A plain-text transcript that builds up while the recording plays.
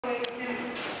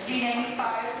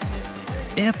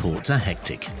Airports are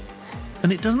hectic,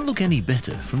 and it doesn't look any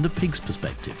better from the pig's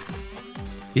perspective.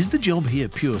 Is the job here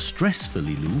pure stress for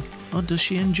Lilou, or does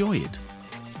she enjoy it?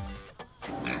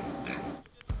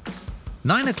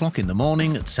 9 o'clock in the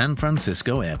morning at San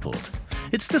Francisco Airport.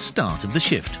 It's the start of the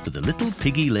shift for the little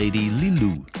piggy lady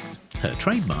Lilou. Her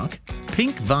trademark?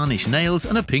 Pink varnish nails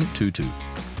and a pink tutu.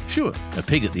 Sure, a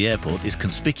pig at the airport is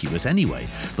conspicuous anyway,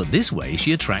 but this way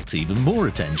she attracts even more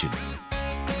attention.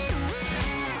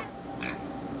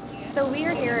 So we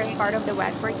are here as part of the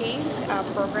WAG Brigade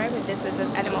program. This is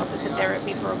an animal assisted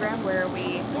therapy program where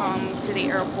we come to the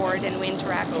airport and we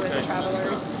interact with the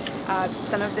travelers,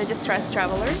 some of the distressed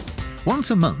travelers. Once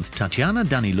a month, Tatiana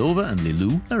Danilova and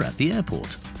Lilou are at the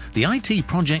airport. The IT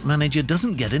project manager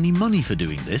doesn't get any money for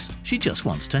doing this, she just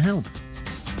wants to help.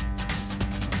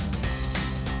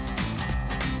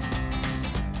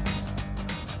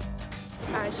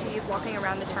 She's walking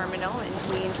around the terminal and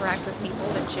we interact with people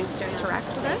that choose to interact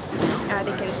with us.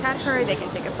 They can pet her, they can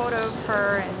take a photo of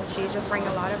her, and she just brings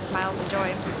a lot of smiles and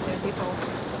joy to people.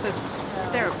 So it's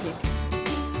therapy.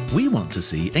 We want to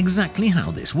see exactly how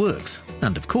this works,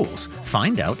 and of course,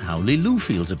 find out how Lilou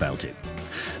feels about it.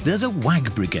 There's a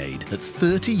WAG brigade at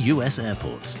 30 US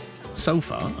airports. So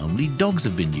far, only dogs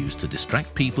have been used to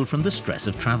distract people from the stress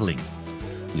of traveling.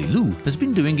 Lilou has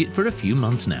been doing it for a few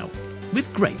months now,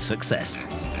 with great success.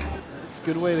 It's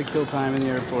a good way to kill time in the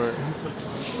airport.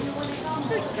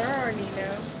 Good girl,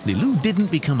 Lilou. Lilou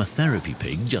didn't become a therapy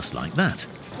pig just like that.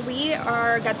 We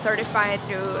got certified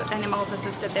through Animals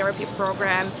Assisted Therapy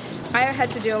program. I had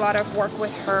to do a lot of work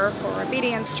with her for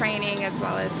obedience training as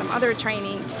well as some other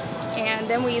training. And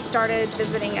then we started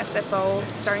visiting SFO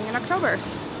starting in October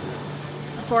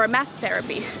for mass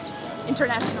therapy,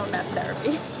 international mass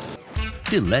therapy.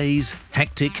 Delays,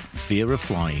 hectic, fear of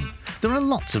flying. There are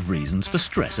lots of reasons for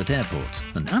stress at airports,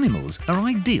 and animals are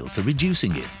ideal for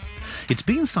reducing it. It's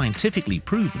been scientifically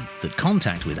proven that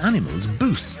contact with animals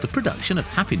boosts the production of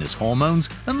happiness hormones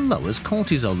and lowers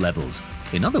cortisol levels.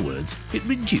 In other words, it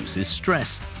reduces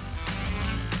stress.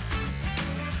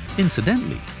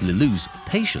 Incidentally, Lilou's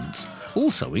patients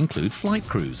also include flight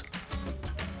crews.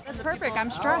 That's perfect.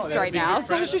 I'm stressed right now,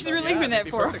 so she's relieving it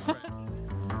for me.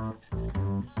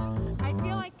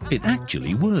 It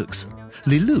actually works.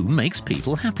 Lilou makes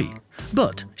people happy,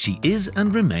 but she is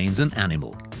and remains an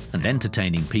animal, and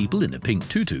entertaining people in a pink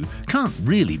tutu can't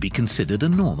really be considered a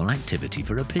normal activity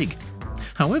for a pig.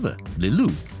 However,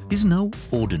 Lilou is no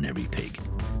ordinary pig.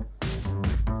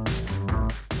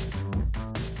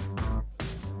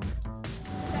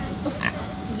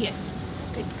 Yes,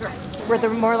 good girl. Where they're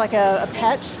more like a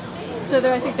pet. So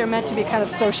I think they're meant to be kind of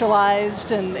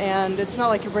socialized, and it's not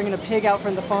like you're bringing a pig out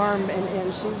from the farm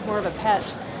and she's more of a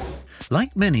pet.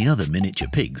 Like many other miniature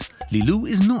pigs, Lilou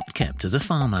is not kept as a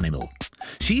farm animal.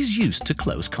 She's used to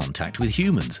close contact with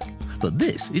humans, but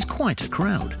this is quite a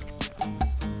crowd.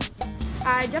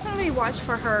 I definitely watch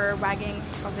for her wagging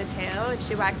of the tail. If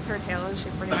she wags her tail, she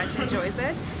pretty much enjoys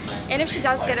it. And if she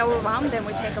does get overwhelmed, then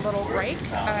we take a little break,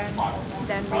 and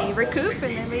then we recoup,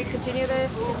 and then we continue the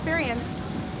experience.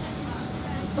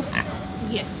 Oof.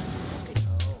 Yes.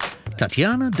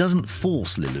 Tatiana doesn't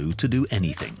force Lilou to do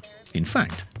anything. In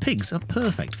fact, pigs are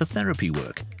perfect for therapy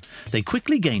work. They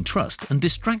quickly gain trust and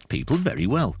distract people very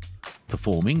well.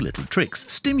 Performing little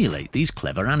tricks stimulate these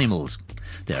clever animals.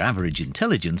 Their average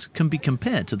intelligence can be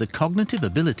compared to the cognitive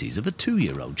abilities of a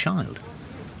 2-year-old child.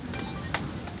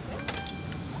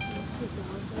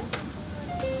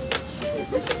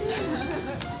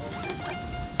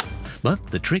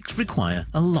 But the tricks require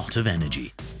a lot of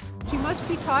energy. She must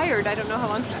be tired. I don't know how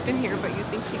long she's been here, but you'd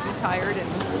think she'd be tired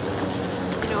and,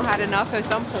 had enough at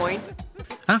some point.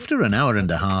 After an hour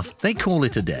and a half, they call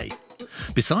it a day.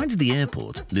 Besides the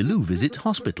airport, Lilou visits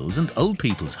hospitals and old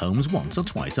people's homes once or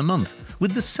twice a month,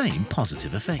 with the same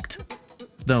positive effect.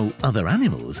 Though other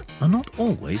animals are not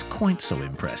always quite so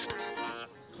impressed.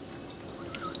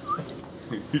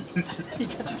 He's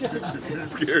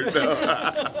scared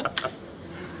now.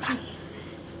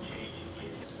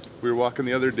 We were walking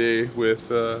the other day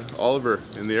with Oliver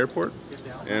in the airport,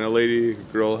 and a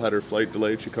girl had her flight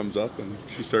delayed. She comes up and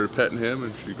she started petting him,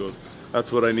 and she goes,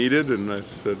 "That's what I needed." And I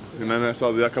said, and then I saw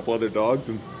a couple other dogs,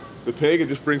 and the pig, it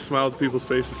just brings smiles to people's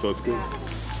faces, so it's good.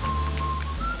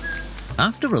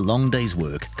 After a long day's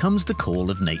work comes the call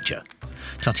of nature.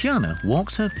 Tatiana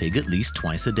walks her pig at least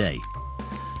twice a day.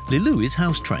 Lilou is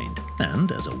house-trained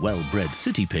and, as a well-bred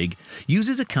city pig,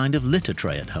 uses a kind of litter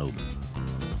tray at home.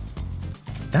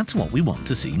 That's what we want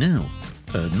to see now.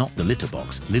 Not the litter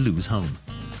box, Lilou's home.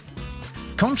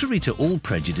 Contrary to all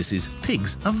prejudices,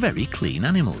 pigs are very clean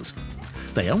animals.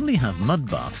 They only have mud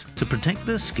baths to protect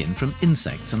their skin from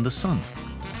insects and the sun.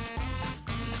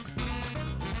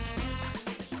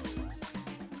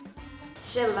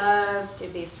 She loves to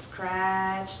be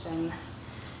scratched and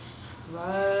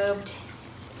rubbed.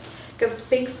 Because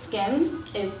pig's skin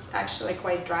is actually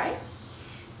quite dry,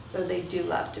 so they do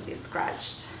love to be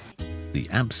scratched. The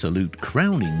absolute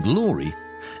crowning glory,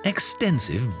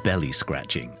 extensive belly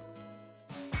scratching.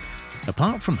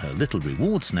 Apart from her little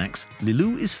reward snacks,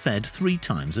 Lilou is fed 3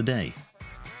 times a day.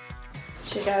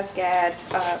 She does get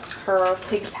her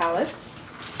pig pellets.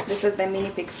 This is the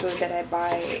mini pig food that I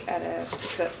buy at a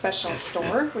special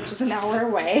store, which is an hour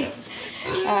away.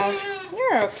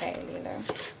 You're okay, Lilou.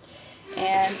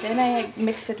 And then I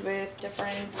mix it with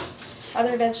different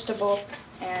other vegetables,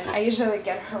 and I usually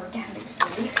get her organic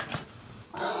food.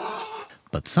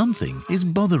 But something is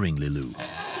bothering Lilou.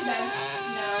 No,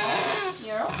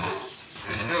 you're okay.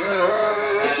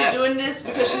 Is she doing this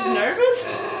because she's nervous?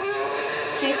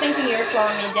 She's thinking you're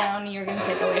slowing me down and you're going to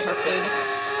take away her food.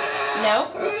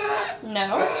 No,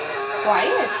 no,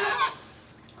 quiet.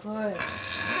 Good.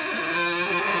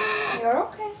 You're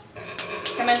okay.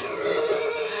 Come on.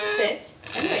 Sit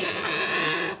and wait.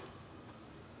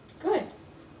 Good.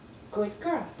 Good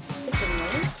girl. Good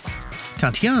girl.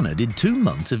 Tatiana did 2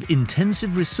 months of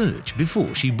intensive research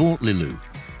before she bought Lilou.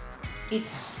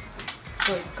 Eat.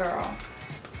 Good girl.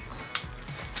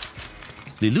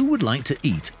 Lilou would like to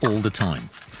eat all the time.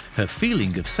 Her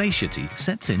feeling of satiety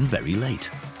sets in very late.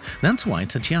 That's why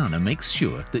Tatiana makes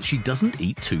sure that she doesn't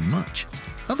eat too much.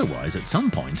 Otherwise, at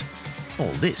some point,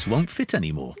 all this won't fit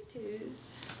anymore.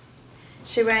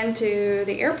 She went to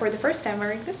the airport the first time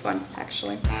wearing this one,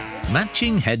 actually.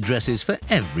 Matching headdresses for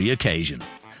every occasion.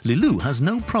 Lilou has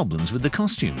no problems with the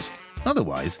costumes.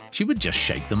 Otherwise, she would just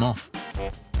shake them off.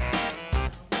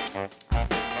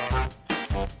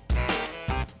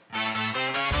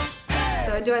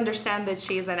 So I do understand that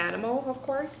she's an animal, of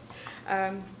course,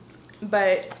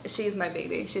 but she's my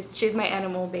baby. She's my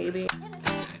animal baby.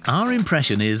 Our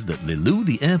impression is that Lilou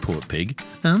the airport pig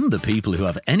and the people who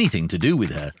have anything to do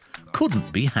with her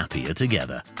couldn't be happier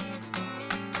together.